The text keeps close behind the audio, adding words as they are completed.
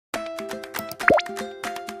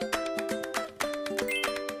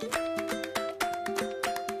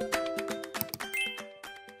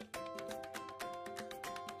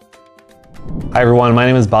Hi everyone, my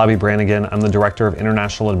name is Bobby Brannigan. I'm the Director of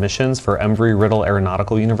International Admissions for Embry-Riddle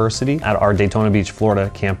Aeronautical University at our Daytona Beach, Florida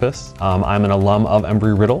campus. I'm an alum of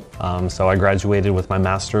Embry-Riddle, so I graduated with my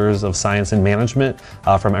Master's of Science in Management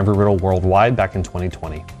from Embry-Riddle Worldwide back in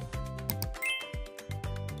 2020.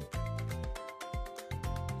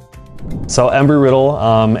 So Embry-Riddle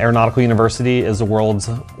Aeronautical University is the world's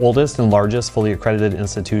oldest and largest fully accredited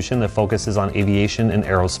institution that focuses on aviation and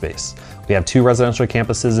aerospace. We have two residential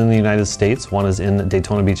campuses in the United States. One is in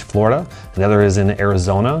Daytona Beach, Florida. The other is in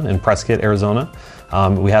Arizona, in Prescott, Arizona.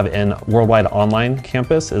 We have a worldwide online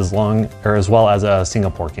campus as well as a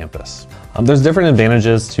Singapore campus. There's different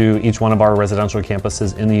advantages to each one of our residential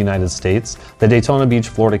campuses in the United States. The Daytona Beach,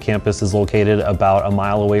 Florida campus is located about a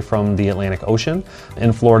mile away from the Atlantic Ocean.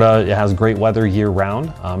 In Florida, it has great weather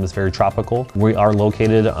year-round. It's very tropical. We are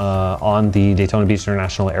located on the Daytona Beach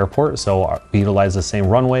International Airport, so we utilize the same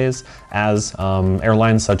runways as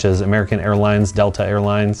airlines such as American Airlines, Delta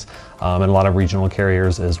Airlines, and a lot of regional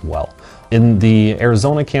carriers as well. In the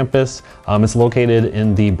Arizona campus, it's located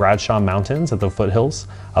in the Bradshaw Mountains at the foothills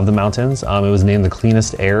of the mountains. It was named the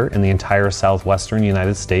cleanest air in the entire southwestern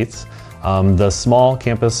United States. The small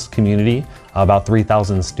campus community, about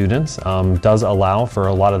 3,000 students, does allow for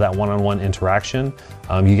a lot of that one-on-one interaction.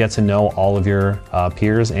 You get to know all of your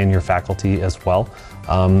peers and your faculty as well.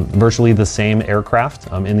 Virtually the same aircraft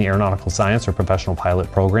in the aeronautical science or professional pilot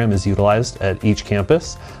program is utilized at each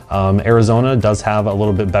campus. Arizona does have a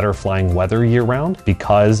little bit better flying weather year-round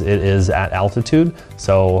because it is at altitude,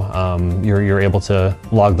 so you're able to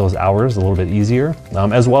log those hours a little bit easier,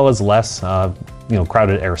 as well as less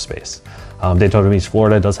crowded airspace. Daytona Beach,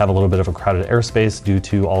 Florida does have a little bit of a crowded airspace due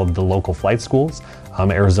to all of the local flight schools.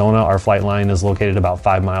 Arizona, our flight line is located about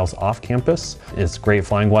 5 miles off campus. It's great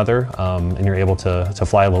flying weather, and you're able to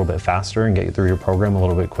fly a little bit faster and get you through your program a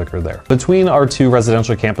little bit quicker there. Between our two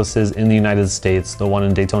residential campuses in the United States, the one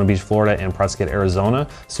in Daytona Beach, Florida and Prescott, Arizona,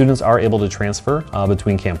 students are able to transfer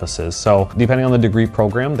between campuses. So depending on the degree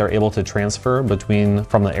program, they're able to transfer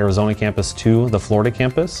from the Arizona campus to the Florida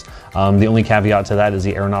campus. The only caveat to that is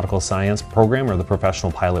the aeronautical science program or the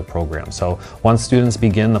professional pilot program. So once students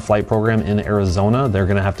begin the flight program in Arizona, they're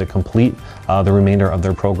going to have to complete the remainder of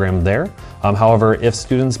their program there. However, if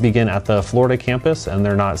students begin at the Florida campus and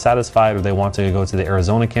they're not satisfied or they want to go to the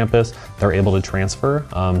Arizona campus, they're able to transfer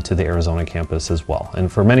to the Arizona campus as well. And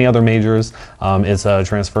for many other majors, it's a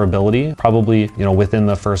transferability, probably within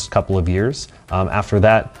the first couple of years. After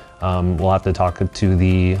that, we'll have to talk to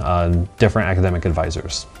the different academic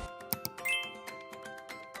advisors.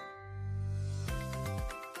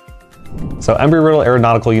 So Embry-Riddle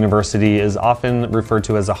Aeronautical University is often referred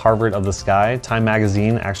to as the Harvard of the Sky. Time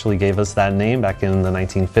magazine actually gave us that name back in the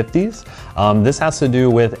 1950s. This has to do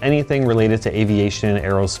with anything related to aviation and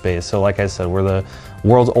aerospace. So like I said, we're the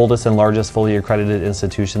world's oldest and largest fully accredited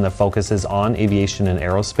institution that focuses on aviation and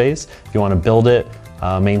aerospace. If you want to build it,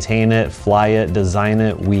 maintain it, fly it, design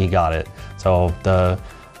it, we got it. So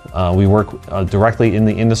we work directly in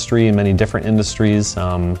the industry, in many different industries,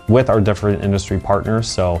 with our different industry partners.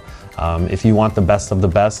 So if you want the best of the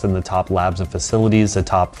best in the top labs and facilities, the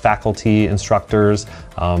top faculty, instructors,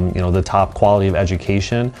 the top quality of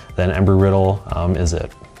education, then Embry-Riddle is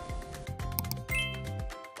it.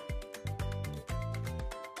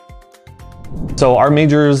 So our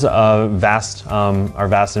majors are vast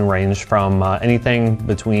in range from anything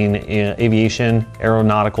between aviation,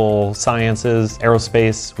 aeronautical sciences,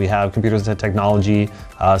 aerospace. We have computers and technology,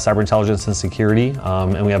 cyber intelligence and security,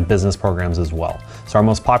 and we have business programs as well. So our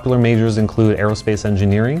most popular majors include aerospace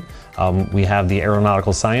engineering. We have the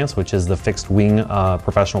aeronautical science, which is the fixed wing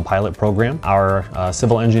professional pilot program. Our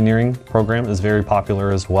civil engineering program is very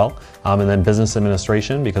popular as well. And then business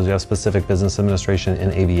administration, because we have specific business administration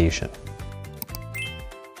in aviation.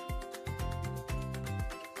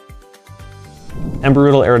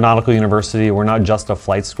 Embry-Riddle Aeronautical University, we're not just a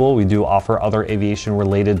flight school. We do offer other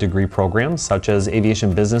aviation-related degree programs, such as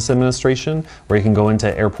aviation business administration, where you can go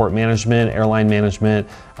into airport management, airline management,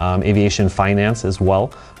 aviation finance as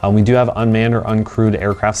well. We do have unmanned or uncrewed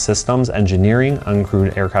aircraft systems engineering,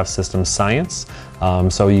 uncrewed aircraft systems science.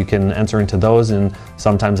 So you can enter into those, and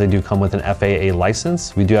sometimes they do come with an FAA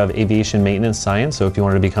license. We do have aviation maintenance science, so if you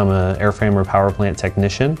wanted to become an airframe or power plant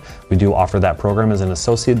technician, we do offer that program as an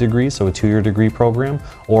associate degree, so a 2-year degree program,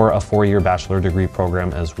 or a 4-year bachelor degree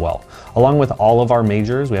program as well. Along with all of our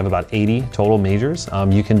majors, we have about 80 total majors.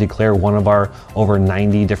 You can declare one of our over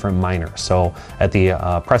 90 different minors. So at the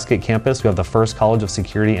Prescott campus, we have the first College of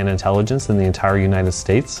Security security and intelligence in the entire United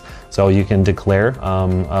States. So you can declare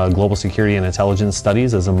global security and intelligence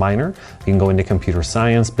studies as a minor. You can go into computer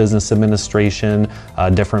science, business administration,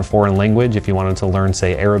 different foreign language if you wanted to learn,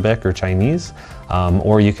 say, Arabic or Chinese.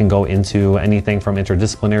 Or you can go into anything from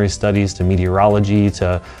interdisciplinary studies to meteorology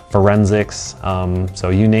to forensics. So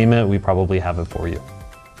you name it, we probably have it for you.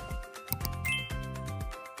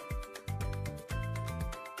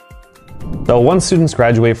 So once students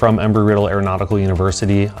graduate from Embry-Riddle Aeronautical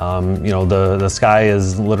University, the sky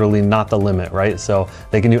is literally not the limit, right? So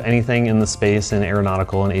they can do anything in the space and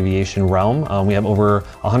aeronautical and aviation realm. We have over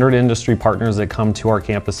 100 industry partners that come to our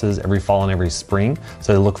campuses every fall and every spring.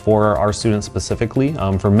 So they look for our students specifically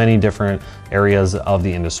for many different areas of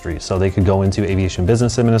the industry. So they could go into aviation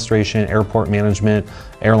business administration, airport management,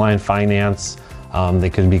 airline finance. They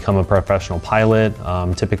could become a professional pilot.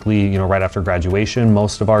 Typically, right after graduation,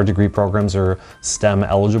 most of our degree programs are STEM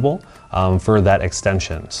eligible for that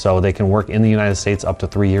extension. So they can work in the United States up to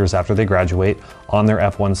 3 years after they graduate on their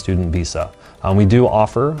F1 student visa. We do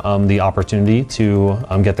offer the opportunity to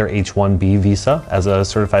get their H-1B visa as a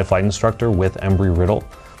certified flight instructor with Embry-Riddle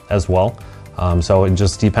as well. So it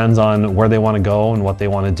just depends on where they want to go and what they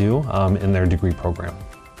want to do in their degree program.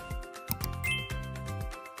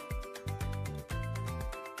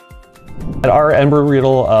 At our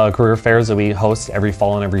Embry-Riddle career fairs that we host every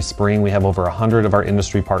fall and every spring, we have over 100 of our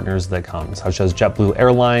industry partners that come, such as JetBlue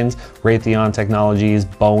Airlines, Raytheon Technologies,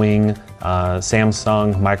 Boeing,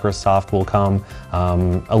 Samsung, Microsoft will come,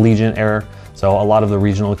 Allegiant Air. So a lot of the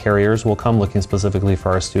regional carriers will come looking specifically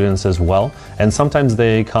for our students as well. And sometimes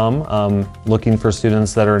they come looking for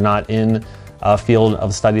students that are not in a field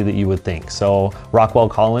of study that you would think. So Rockwell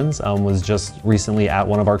Collins was just recently at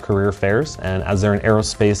one of our career fairs, and as they're an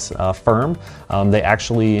aerospace firm, they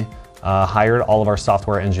actually hired all of our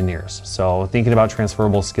software engineers. So thinking about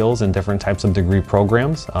transferable skills in different types of degree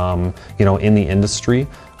programs, in the industry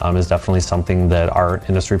is definitely something that our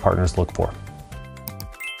industry partners look for.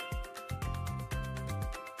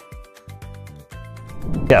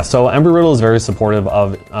 Yeah, so Embry-Riddle is very supportive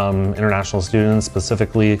of international students,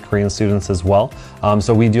 specifically Korean students as well.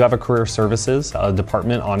 So we do have a career services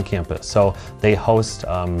department on campus. So they host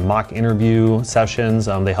mock interview sessions,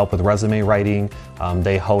 they help with resume writing,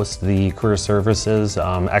 they host the career services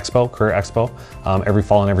career expo, every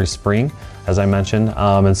fall and every spring, as I mentioned.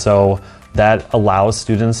 And so that allows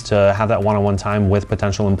students to have that one-on-one time with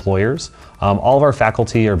potential employers. All of our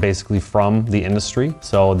faculty are basically from the industry.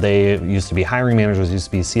 So they used to be hiring managers, used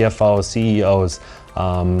to be CFOs, CEOs.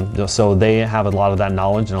 So they have a lot of that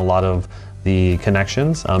knowledge and a lot of the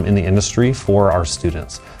connections in the industry for our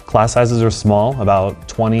students. Class sizes are small, about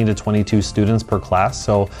 20 to 22 students per class,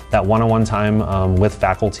 so that one-on-one time with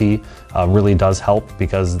faculty really does help,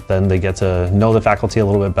 because then they get to know the faculty a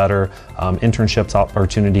little bit better. Internships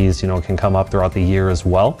opportunities can come up throughout the year as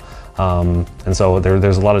well. And so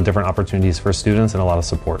there's a lot of different opportunities for students and a lot of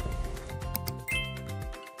support.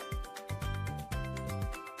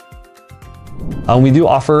 We do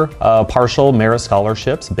offer partial merit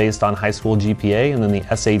scholarships based on high school GPA and then the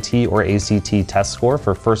SAT or ACT test score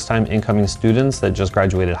for first-time incoming students that just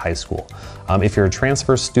graduated high school. If you're a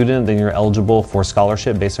transfer student, then you're eligible for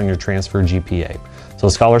scholarship based on your transfer GPA. So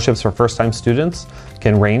scholarships for first-time students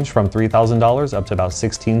can range from $3,000 up to about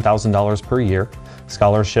 $16,000 per year.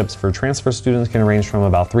 Scholarships for transfer students can range from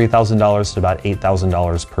about $3,000 to about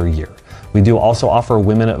 $8,000 per year. We do also offer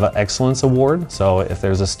Women of Excellence Award. So if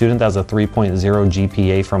there's a student that has a 3.0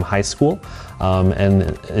 GPA from high school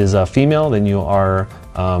and is a female, then you are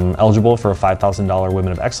eligible for a $5,000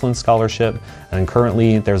 Women of Excellence scholarship. And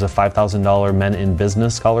currently there's a $5,000 Men in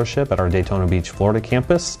Business scholarship at our Daytona Beach, Florida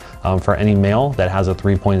campus for any male that has a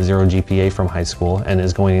 3.0 GPA from high school and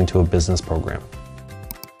is going into a business program.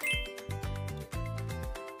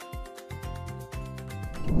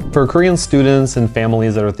 For Korean students and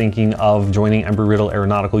families that are thinking of joining Embry-Riddle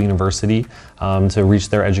Aeronautical University to reach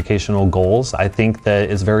their educational goals, I think that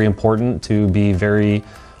it's very important to be very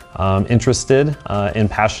interested and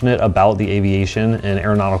passionate about the aviation and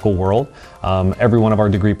aeronautical world. Every one of our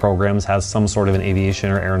degree programs has some sort of an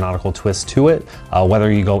aviation or aeronautical twist to it,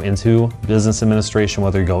 whether you go into business administration,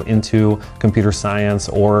 whether you go into computer science,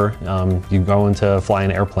 or you go into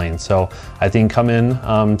flying airplanes. So I think come in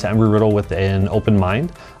to Embry-Riddle with an open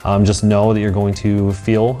mind. Just know that you're going to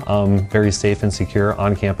feel very safe and secure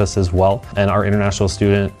on campus as well. And our international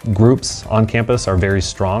student groups on campus are very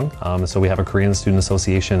strong. So we have a Korean Student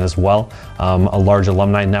Association as well, a large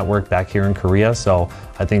alumni network back here in Korea. So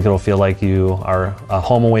I think it'll feel like you are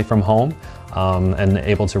home away from home and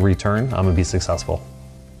able to return and be successful.